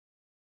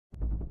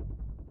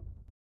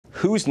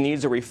whose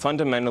needs are we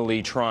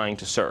fundamentally trying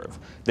to serve?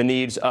 The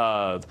needs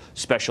of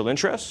special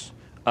interests,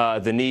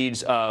 the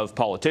needs of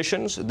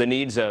politicians, the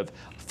needs of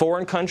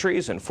foreign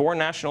countries and foreign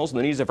nationals, and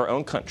the needs of our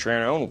own country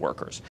and our own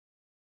workers.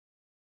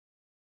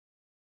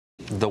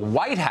 The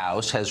White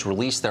House has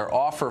released their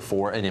offer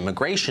for an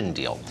immigration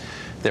deal.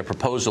 Their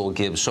proposal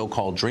gives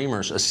so-called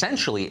dreamers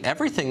essentially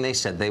everything they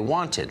said they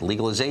wanted: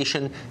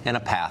 legalization and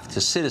a path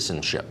to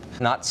citizenship.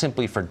 Not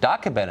simply for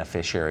DACA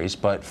beneficiaries,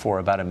 but for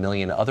about 1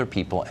 million other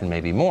people and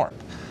maybe more.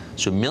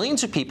 So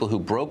millions of people who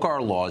broke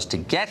our laws to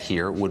get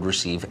here would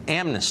receive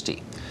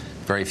amnesty.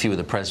 Very few of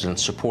the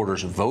president's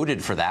supporters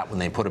voted for that when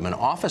they put him in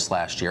office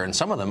last year, and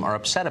some of them are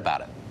upset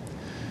about it.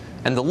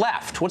 And the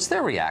left, what's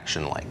their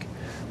reaction like?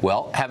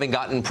 Well, having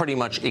gotten pretty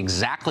much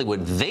exactly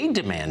what they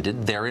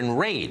demanded, they're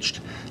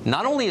enraged.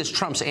 Not only is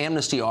Trump's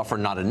amnesty offer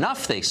not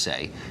enough, they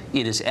say,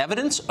 it is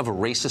evidence of a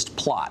racist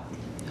plot.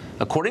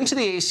 According to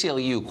the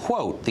ACLU,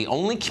 quote, the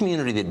only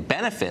community that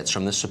benefits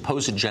from this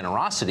supposed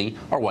generosity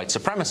are white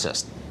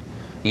supremacists.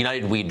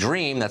 United We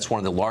Dream, that's one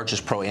of the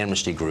largest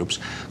pro-amnesty groups,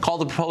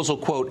 called the proposal,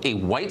 quote, a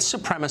white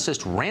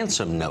supremacist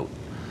ransom note.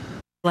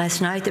 Last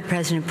night, the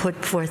president put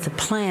forth a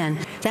plan.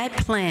 That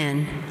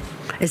plan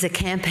is a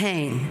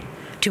campaign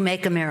to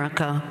make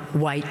America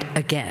white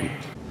again.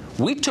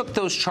 We took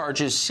those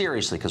charges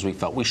seriously because we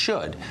felt we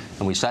should,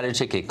 and we decided to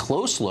take a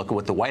close look at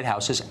what the White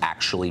House has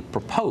actually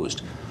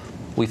proposed.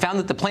 We found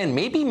that the plan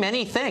may be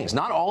many things,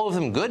 not all of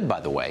them good, by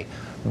the way,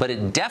 but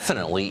it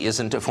definitely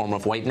isn't a form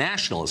of white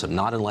nationalism,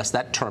 not unless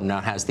that term now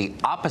has the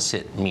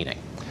opposite meaning.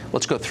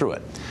 Let's go through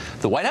it.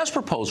 The White House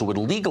proposal would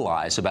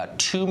legalize about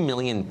 2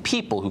 million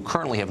people who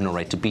currently have no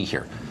right to be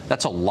here.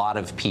 That's a lot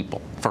of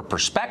people. For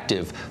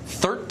perspective,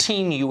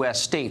 13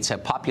 U.S. states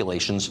have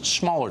populations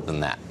smaller than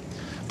that.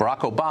 Barack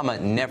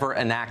Obama never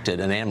enacted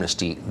an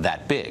amnesty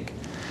that big.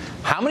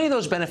 How many of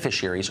those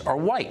beneficiaries are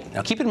white?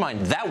 Now, keep in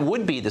mind, that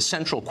would be the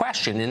central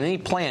question in any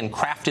plan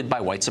crafted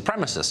by white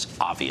supremacists,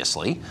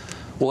 obviously.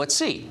 Well, let's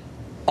see.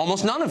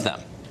 Almost none of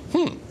them.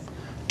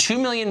 2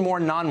 million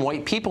more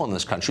non-white people in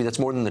this country, that's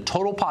more than the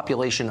total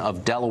population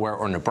of Delaware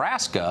or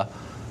Nebraska,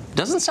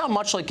 doesn't sound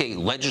much like a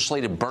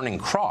legislative burning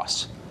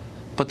cross.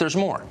 But there's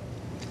more.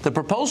 The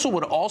proposal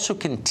would also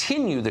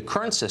continue the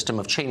current system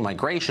of chain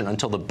migration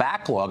until the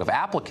backlog of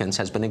applicants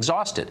has been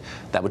exhausted.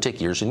 That would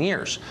take years and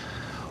years.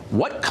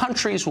 What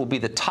countries will be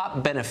the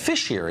top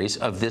beneficiaries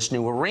of this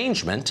new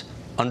arrangement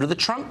under the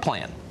Trump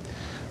plan?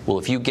 Well,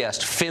 if you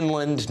guessed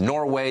Finland,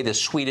 Norway, the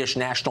Swedish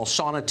national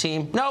sauna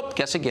team, nope,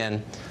 guess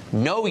again.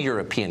 No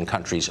European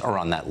countries are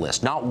on that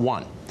list, not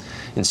one.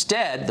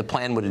 Instead, the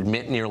plan would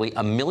admit nearly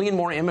 1 million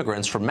more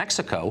immigrants from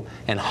Mexico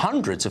and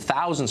hundreds of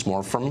thousands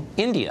more from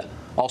India.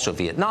 Also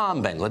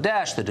Vietnam,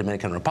 Bangladesh, the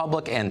Dominican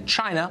Republic, and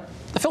China,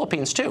 the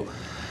Philippines too.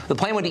 The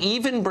plan would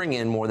even bring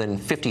in more than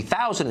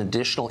 50,000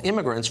 additional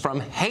immigrants from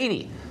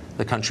Haiti,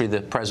 the country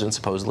the president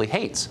supposedly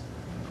hates.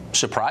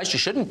 Surprised? You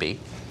shouldn't be.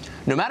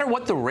 No matter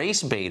what the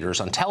race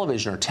baiters on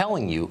television are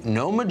telling you,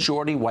 no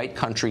majority white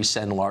countries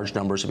send large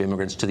numbers of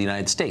immigrants to the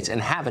United States and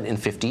haven't in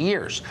 50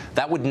 years.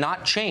 That would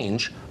not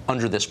change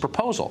under this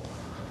proposal.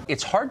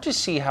 It's hard to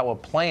see how a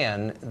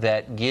plan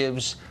that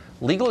gives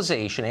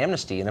legalization,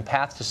 amnesty, and a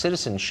path to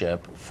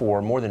citizenship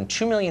for more than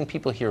 2 million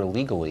people here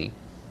legally,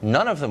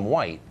 none of them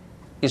white,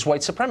 is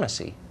white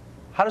supremacy.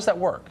 How does that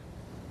work?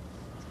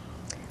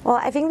 Well,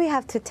 I think we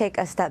have to take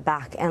a step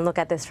back and look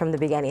at this from the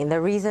beginning.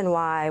 The reason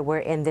why we're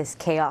in this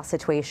chaos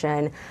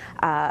situation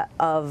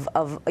of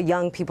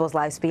young people's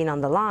lives being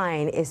on the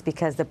line is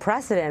because the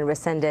president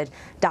rescinded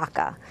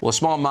DACA. Well, a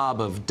small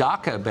mob of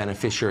DACA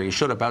beneficiaries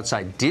showed up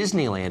outside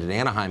Disneyland in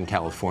Anaheim,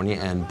 California,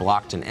 and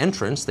blocked an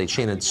entrance. They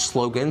chanted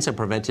slogans and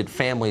prevented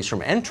families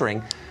from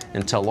entering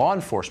until law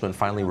enforcement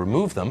finally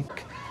removed them.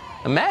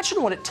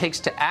 Imagine what it takes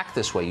to act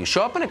this way. You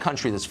show up in a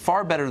country that's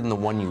far better than the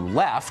one you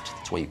left.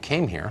 That's why you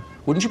came here.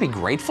 Wouldn't you be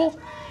grateful?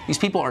 These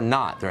people are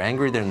not. They're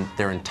angry.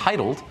 They're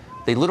entitled.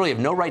 They literally have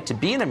no right to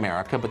be in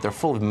America, but they're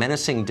full of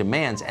menacing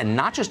demands. And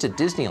not just at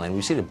Disneyland.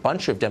 We've seen a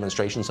bunch of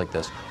demonstrations like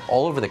this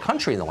all over the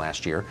country in the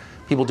last year.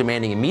 People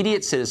demanding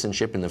immediate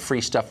citizenship and the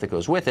free stuff that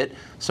goes with it,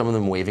 some of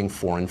them waving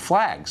foreign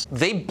flags.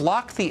 They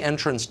blocked the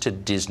entrance to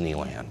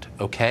Disneyland,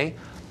 okay?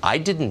 I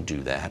didn't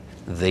do that.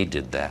 They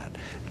did that.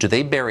 Do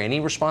they bear any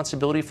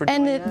responsibility for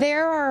doing that? And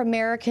there are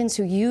Americans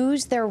who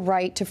use their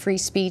right to free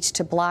speech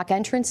to block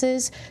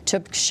entrances,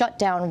 to shut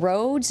down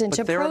roads, and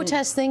to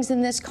protest things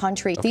in this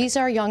country. Okay. These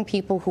are young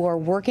people who are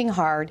working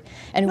hard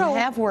and who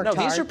have worked hard.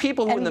 No, these are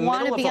people who in the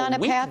middle of a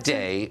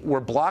weekday were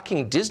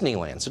blocking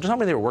Disneyland. So don't tell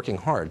me they were working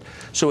hard.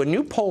 So a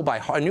new poll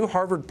a new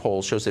Harvard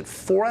poll shows that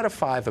 4 out of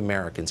 5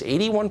 Americans,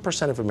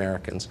 81% of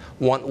Americans,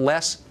 want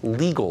less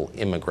legal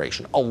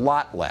immigration, a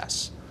lot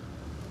less.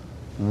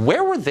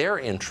 Where were their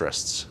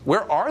interests?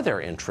 Where are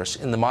their interests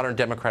in the modern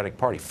Democratic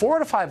Party? 4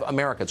 out of 5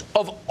 Americans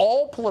of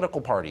all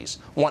political parties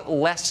want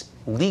less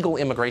legal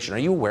immigration. Are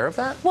you aware of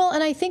that? Well,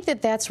 and I think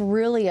that that's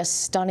really a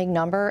stunning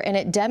number, and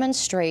it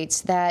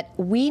demonstrates that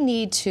we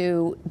need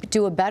to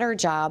do a better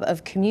job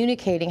of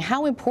communicating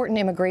how important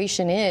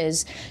immigration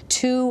is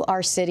to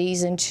our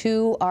cities and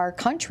to our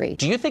country.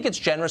 Do you think it's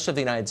generous of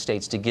the United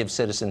States to give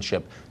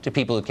citizenship to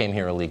people who came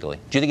here illegally?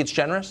 Do you think it's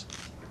generous?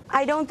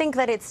 I don't think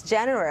that it's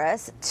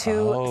generous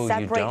to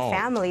separate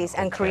families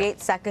and create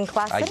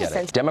second-class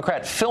citizens.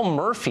 Democrat Phil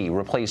Murphy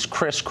replaced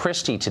Chris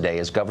Christie today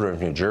as governor of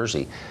New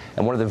Jersey.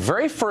 And one of the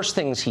very first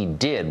things he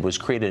did was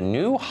create a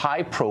new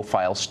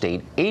high-profile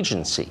state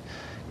agency.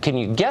 Can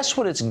you guess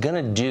what it's going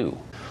to do?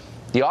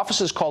 The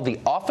office is called the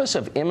Office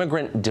of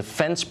Immigrant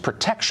Defense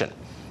Protection.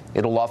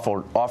 It'll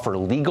offer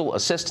legal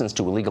assistance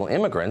to illegal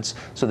immigrants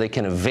so they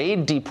can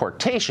evade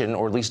deportation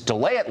or at least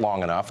delay it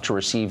long enough to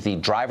receive the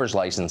driver's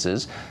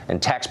licenses and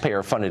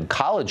taxpayer-funded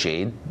college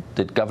aid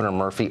that Governor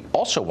Murphy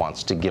also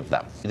wants to give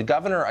them. The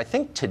governor, I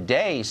think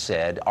today,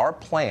 said our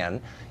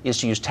plan is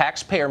to use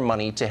taxpayer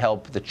money to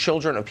help the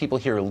children of people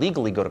here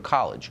illegally go to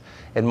college.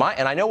 And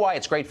I know why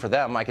it's great for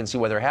them. I can see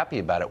why they're happy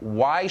about it.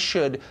 Why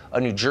should a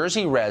New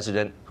Jersey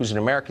resident who's an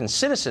American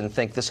citizen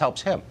think this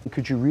helps him?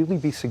 Could you really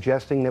be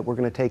suggesting that we're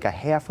going to take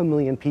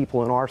 500,000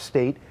 people in our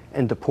state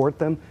and deport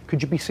them?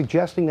 Could you be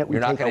suggesting that we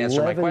take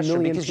 11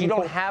 million because you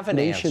don't have an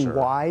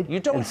nationwide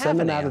answer. and send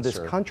them out of this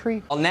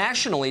country? Well,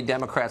 nationally,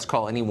 Democrats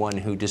call anyone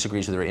who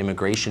disagrees with their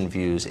immigration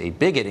views a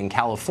bigot. In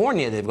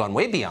California, they've gone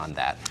way beyond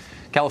that.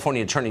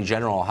 California Attorney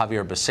General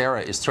Javier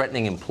Becerra is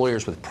threatening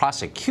employers with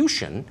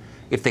prosecution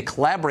if they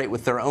collaborate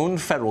with their own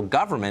federal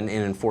government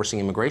in enforcing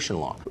immigration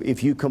law.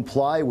 If you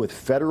comply with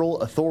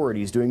federal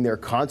authorities doing their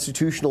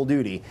constitutional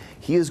duty,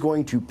 he is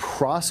going to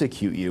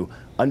prosecute you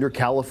under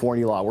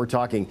California law. We're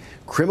talking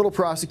criminal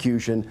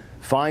prosecution,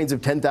 fines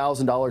of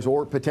 $10,000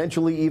 or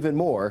potentially even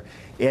more.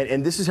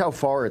 And this is how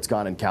far it's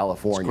gone in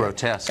California.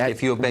 It's grotesque.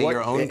 If you obey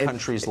your own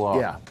country's law.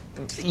 Yeah.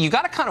 You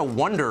got to kind of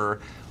wonder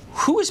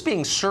who is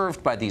being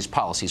served by these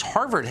policies.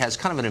 Harvard has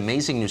kind of an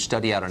amazing new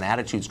study out on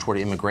attitudes toward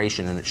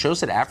immigration, and it shows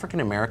that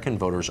African-American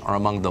voters are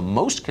among the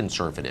most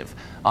conservative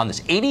on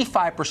this.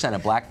 85%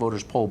 of black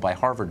voters polled by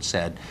Harvard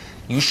said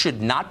you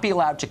should not be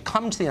allowed to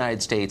come to the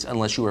United States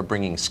unless you are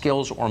bringing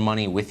skills or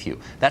money with you.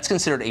 That's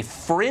considered a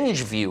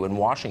fringe view in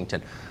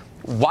Washington.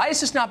 Why is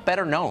this not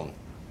better known?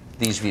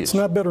 These views? It's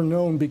not better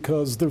known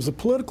because there's a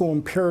political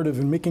imperative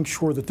in making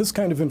sure that this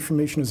kind of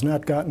information is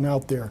not gotten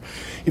out there.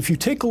 If you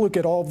take a look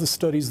at all of the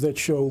studies that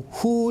show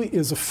who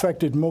is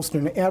affected most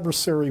in an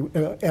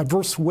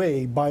adverse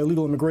way by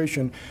illegal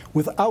immigration,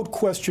 without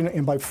question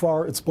and by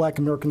far it's black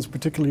Americans,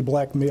 particularly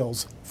black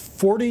males.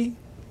 40%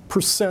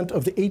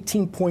 of the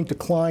 18-point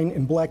decline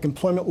in black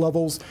employment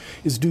levels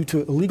is due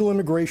to illegal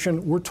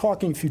immigration. We're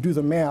talking, if you do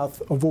the math,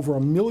 of over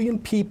 1 million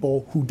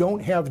people who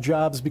don't have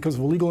jobs because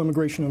of illegal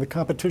immigration and the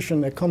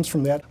competition that comes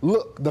from that.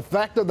 Look, the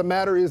fact of the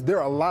matter is there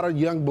are a lot of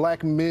young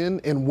black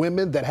men and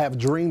women that have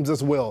dreams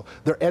as well.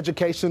 Their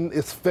education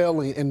is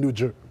failing in New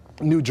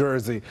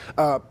Jersey.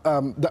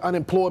 The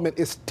unemployment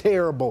is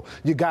terrible.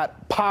 You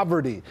got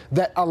poverty.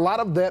 That a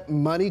lot of that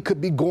money could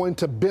be going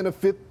to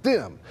benefit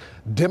them.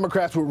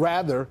 Democrats would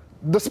rather,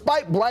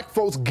 despite black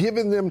folks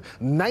giving them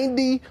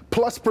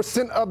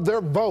 90+% of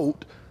their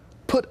vote,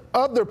 put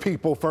other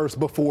people first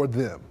before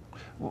them.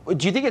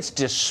 Do you think it's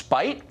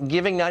despite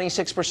giving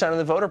 96% of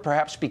the vote, or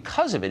perhaps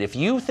because of it? If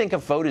you think a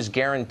vote is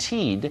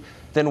guaranteed,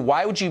 then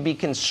why would you be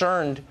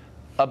concerned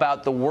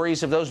about the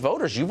worries of those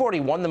voters? You've already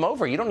won them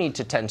over. You don't need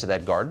to tend to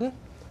that garden.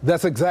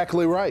 That's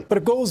exactly right. But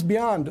it goes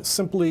beyond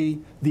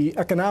simply the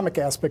economic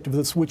aspect of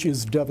this, which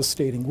is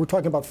devastating. We're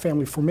talking about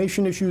family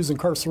formation issues,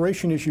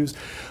 incarceration issues.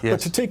 Yes. But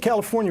to take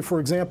California, for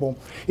example,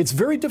 it's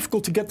very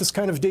difficult to get this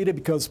kind of data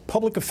because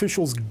public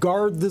officials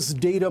guard this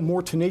data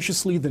more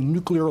tenaciously than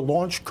nuclear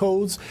launch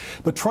codes.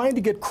 But trying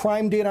to get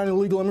crime data on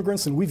illegal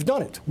immigrants, and we've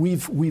done it.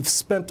 We've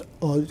spent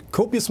a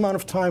copious amount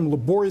of time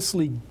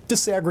laboriously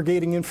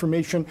disaggregating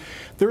information.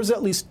 There's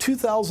at least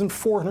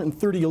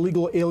 2,430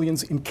 illegal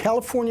aliens in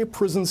California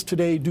prisons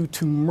today due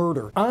to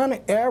murder. On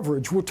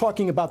average, we're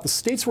talking about the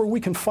states where we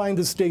can find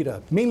this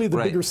data, mainly the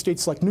bigger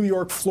states like New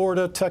York,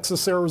 Florida,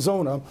 Texas,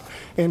 Arizona,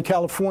 and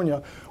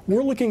California.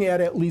 We're looking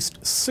at least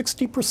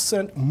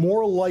 60%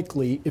 more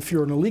likely, if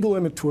you're an illegal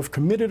immigrant, to have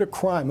committed a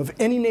crime of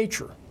any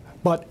nature,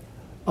 but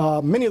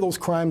many of those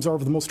crimes are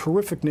of the most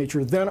horrific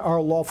nature, than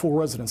our lawful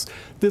residents.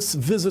 This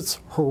visits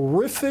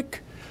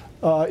horrific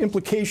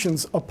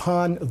implications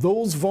upon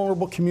those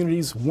vulnerable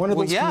communities. One of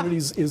those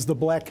communities is the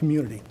black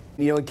community.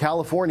 You know, in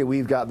California,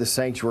 we've got the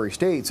sanctuary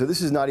state, so this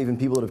is not even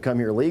people that have come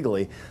here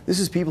illegally. This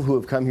is people who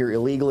have come here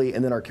illegally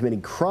and then are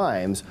committing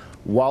crimes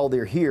while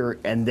they're here,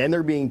 and then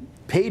they're being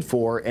paid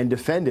for and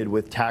defended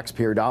with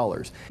taxpayer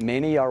dollars.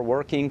 Many are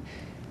working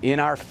in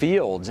our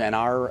fields, and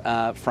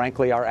our,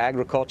 frankly, our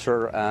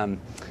agriculture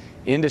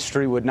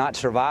industry would not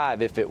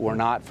survive if it were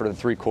not for the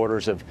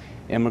 3/4 of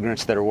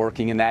immigrants that are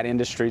working in that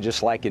industry,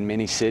 just like in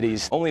many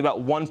cities. Only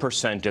about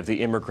 1% of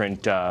the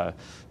immigrant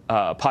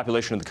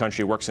population of the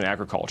country works in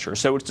agriculture.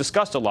 So it's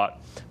discussed a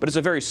lot, but it's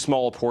a very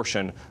small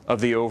portion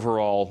of the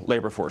overall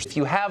labor force. If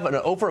you have an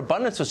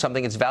overabundance of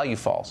something, its value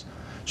falls.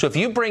 So if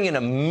you bring in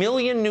 1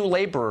 million new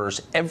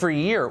laborers every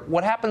year,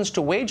 what happens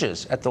to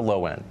wages at the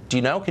low end? Do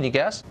you know? Can you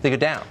guess? They go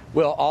down.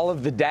 Well, all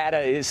of the data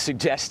is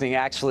suggesting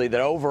actually that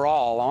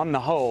overall, on the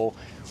whole,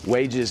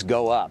 wages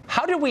go up.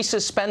 How do we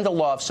suspend the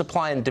law of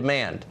supply and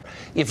demand?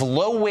 If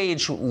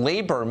low-wage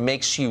labor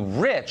makes you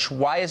rich,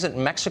 why isn't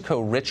Mexico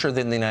richer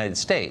than the United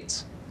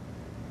States?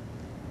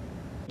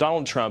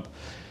 Donald Trump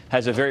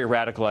has a very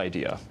radical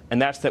idea,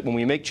 and that's that when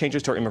we make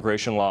changes to our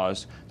immigration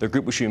laws, the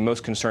group we should be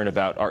most concerned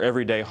about are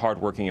everyday,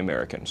 hardworking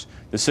Americans,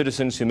 the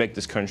citizens who make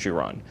this country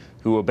run,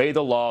 who obey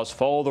the laws,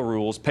 follow the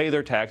rules, pay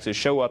their taxes,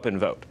 show up and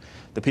vote.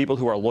 The people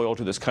who are loyal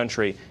to this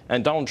country,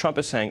 and Donald Trump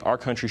is saying our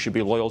country should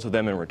be loyal to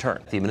them in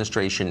return. The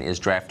administration is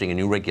drafting a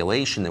new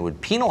regulation that would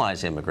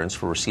penalize immigrants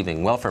for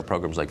receiving welfare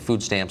programs like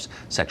food stamps,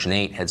 Section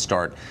 8, Head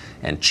Start,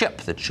 and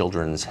CHIP, the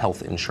Children's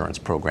Health Insurance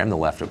Program. The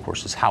left, of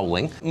course, is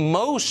howling.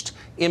 Most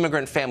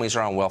immigrant families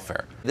are on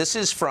welfare. This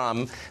is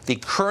from the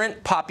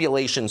current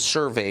population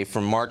survey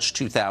from March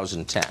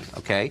 2010,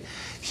 okay?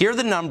 Here are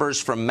the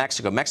numbers from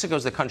Mexico. Mexico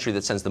is the country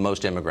that sends the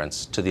most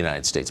immigrants to the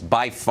United States,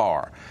 by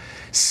far.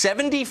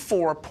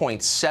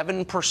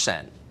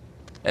 74.7%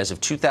 as of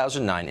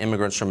 2009,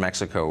 immigrants from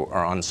Mexico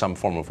are on some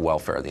form of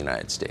welfare in the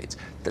United States.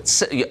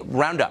 That's,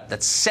 round up,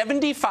 that's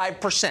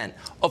 75%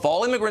 of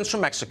all immigrants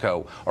from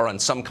Mexico are on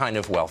some kind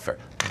of welfare.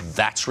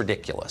 That's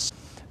ridiculous.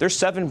 There's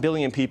 7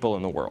 billion people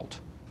in the world.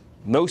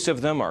 Most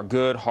of them are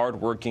good,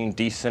 hardworking,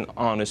 decent,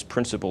 honest,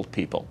 principled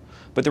people.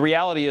 But the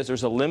reality is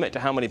there's a limit to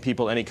how many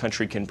people any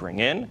country can bring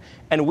in.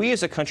 And we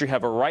as a country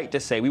have a right to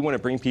say we want to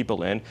bring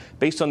people in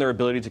based on their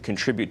ability to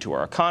contribute to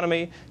our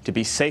economy, to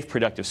be safe,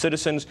 productive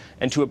citizens,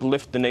 and to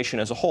uplift the nation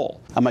as a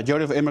whole. A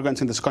majority of immigrants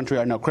in this country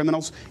are now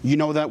criminals. You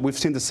know that. We've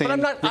seen the same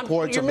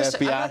reports of the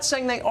FBI. I'm not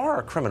saying they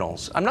are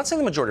criminals. I'm not saying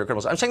the majority are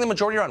criminals. I'm saying the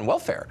majority are on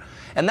welfare.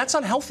 And that's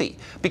unhealthy.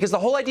 Because the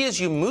whole idea is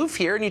you move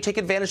here and you take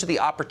advantage of the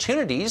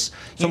opportunities.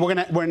 So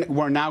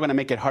we're now going to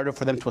make it harder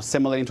for them to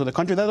assimilate into the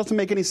country? That doesn't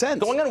make any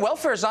sense. Going on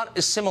welfare is not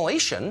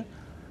assimilation.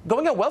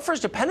 Going on welfare is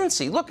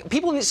dependency. Look,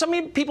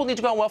 some people need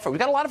to go on welfare. We've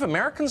got a lot of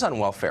Americans on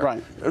welfare.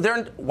 Right.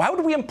 Why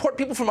would we import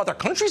people from other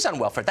countries on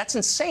welfare? That's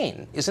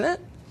insane, isn't it?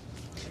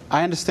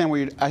 I understand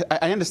where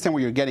I understand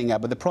where you're getting at,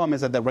 but the problem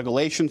is that the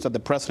regulations that the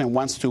president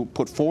wants to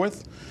put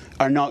forth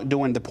are not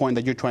doing the point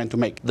that you're trying to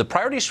make. The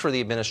priorities for the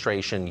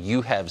administration,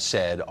 you have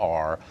said,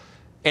 are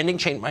ending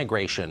chain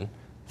migration,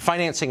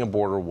 financing a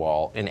border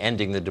wall, and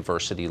ending the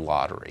diversity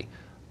lottery.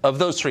 Of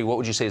those three, what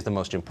would you say is the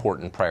most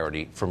important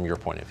priority from your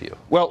point of view?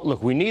 Well,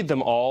 look, we need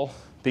them all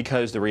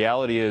because the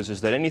reality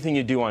is that anything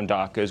you do on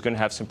DACA is going to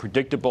have some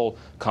predictable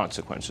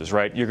consequences,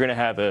 right? You're going to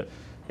have an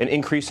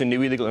increase in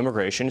new illegal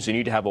immigration, so you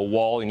need to have a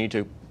wall, you need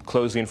to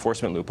close the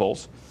enforcement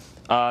loopholes.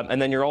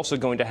 And then you're also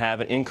going to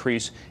have an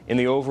increase in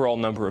the overall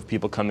number of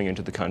people coming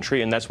into the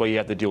country, and that's why you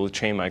have to deal with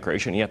chain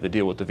migration. You have to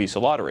deal with the visa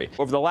lottery.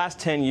 Over the last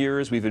 10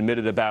 years, we've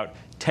admitted about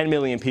 10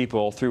 million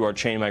people through our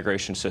chain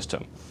migration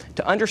system.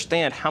 To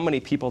understand how many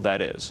people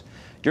that is,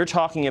 you're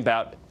talking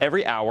about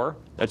every hour,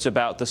 that's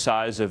about the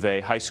size of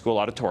a high school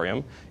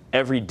auditorium.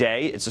 Every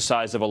day, it's the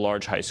size of a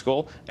large high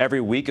school. Every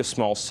week, a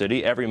small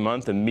city. Every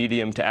month, a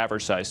medium to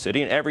average sized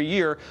city. And every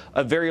year,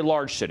 a very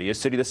large city, a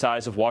city the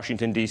size of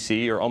Washington,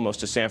 D.C., or almost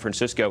to San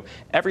Francisco,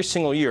 every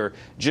single year,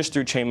 just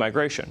through chain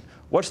migration.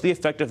 What's the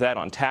effect of that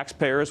on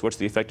taxpayers? What's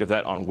the effect of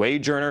that on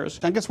wage earners?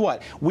 And guess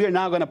what? We are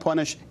now going to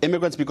punish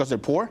immigrants because they're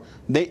poor.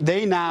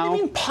 They now... What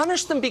do you mean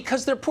punish them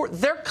because they're poor?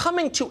 They're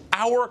coming to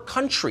our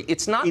country.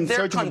 It's not their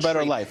country. In search of a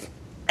better life.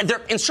 And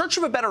they're in search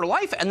of a better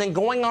life and then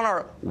going on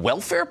our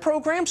welfare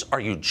programs? Are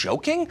you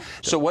joking?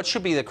 So what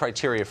should be the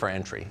criteria for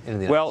entry in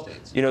the United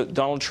States? Well, you know,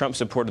 Donald Trump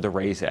supported the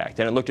RAISE Act,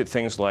 and it looked at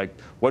things like,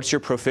 what's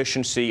your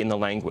proficiency in the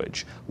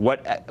language?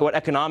 What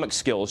economic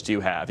skills do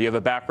you have? Do you have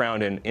a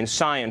background in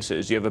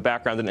sciences? Do you have a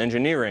background in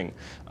engineering?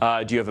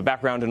 Do you have a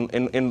background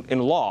in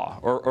law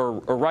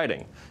or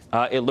writing?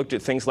 It looked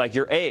at things like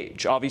your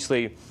age.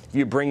 Obviously, if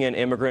you bring in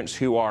immigrants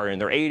who are in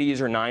their 80s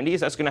or 90s,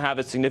 that's going to have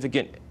a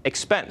significant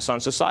expense on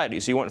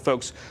society. So you want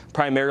folks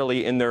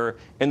primarily in their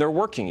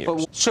working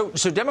years.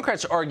 So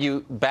Democrats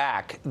argue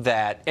back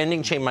that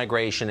ending chain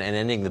migration and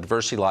ending the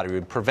diversity lottery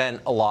would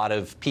prevent a lot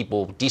of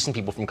people, decent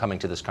people, from coming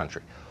to this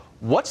country.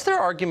 What's their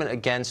argument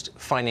against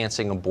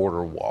financing a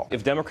border wall?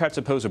 If Democrats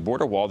oppose a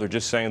border wall, they're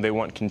just saying they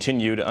want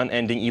continued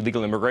unending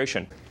illegal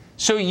immigration.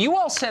 So you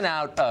all sent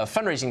out a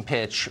fundraising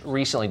pitch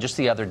recently, just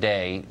the other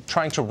day,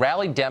 trying to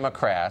rally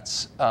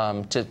Democrats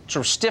to sort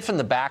of stiffen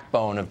the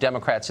backbone of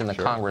Democrats in the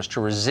Congress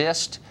to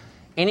resist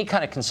any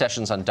kind of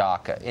concessions on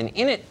DACA. And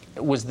in it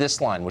was this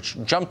line, which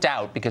jumped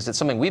out because it's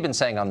something we've been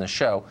saying on this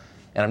show,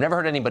 and I've never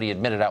heard anybody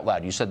admit it out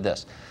loud. You said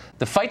this: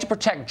 the fight to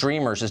protect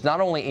dreamers is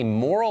not only a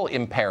moral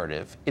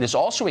imperative, it is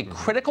also a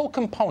critical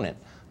component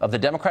of the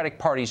Democratic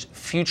Party's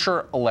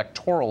future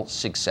electoral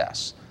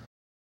success.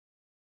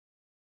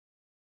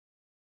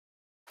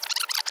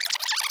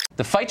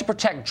 The fight to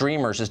protect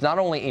Dreamers is not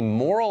only a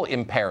moral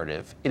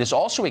imperative, it is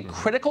also a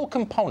critical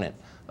component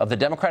of the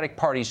Democratic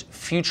Party's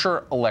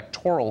future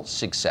electoral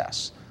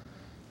success.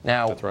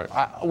 Now, that's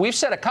right. We've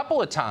said a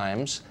couple of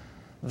times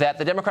that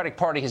the Democratic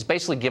Party has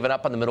basically given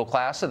up on the middle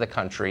class of the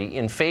country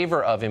in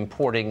favor of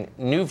importing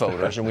new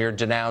voters, and we are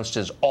denounced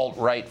as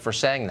alt-right for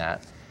saying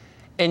that.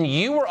 And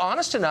you were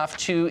honest enough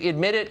to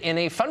admit it in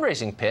a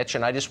fundraising pitch,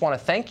 and I just want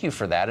to thank you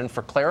for that and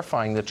for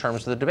clarifying the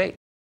terms of the debate.